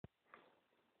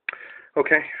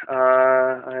Okay,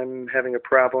 I'm having a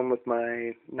problem with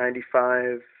my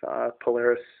 95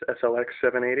 Polaris SLX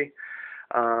 780.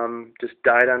 Just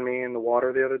died on me in the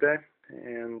water the other day,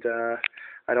 and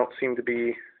I don't seem to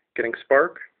be getting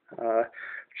spark. Uh,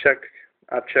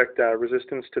 I've checked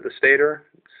resistance to the stator.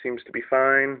 It seems to be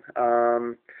fine.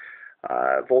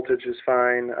 Voltage is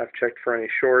fine. I've checked for any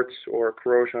shorts or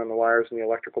corrosion on the wires in the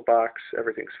electrical box.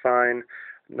 Everything's fine.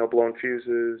 No blown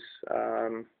fuses.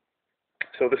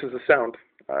 So this is the sound.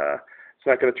 It's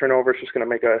not going to turn over. It's just going to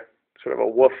make a sort of a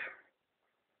woof.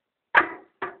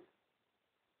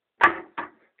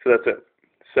 So that's it.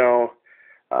 So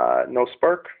no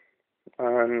spark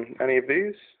on any of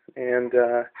these, and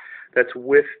that's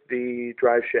with the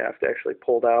drive shaft actually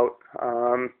pulled out.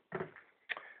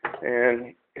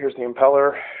 And here's the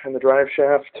impeller and the drive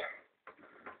shaft.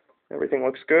 Everything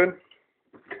looks good.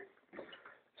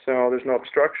 So there's no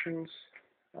obstructions.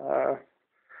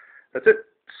 That's it.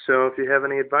 So if you have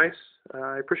any advice,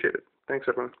 I appreciate it. Thanks,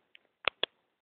 everyone.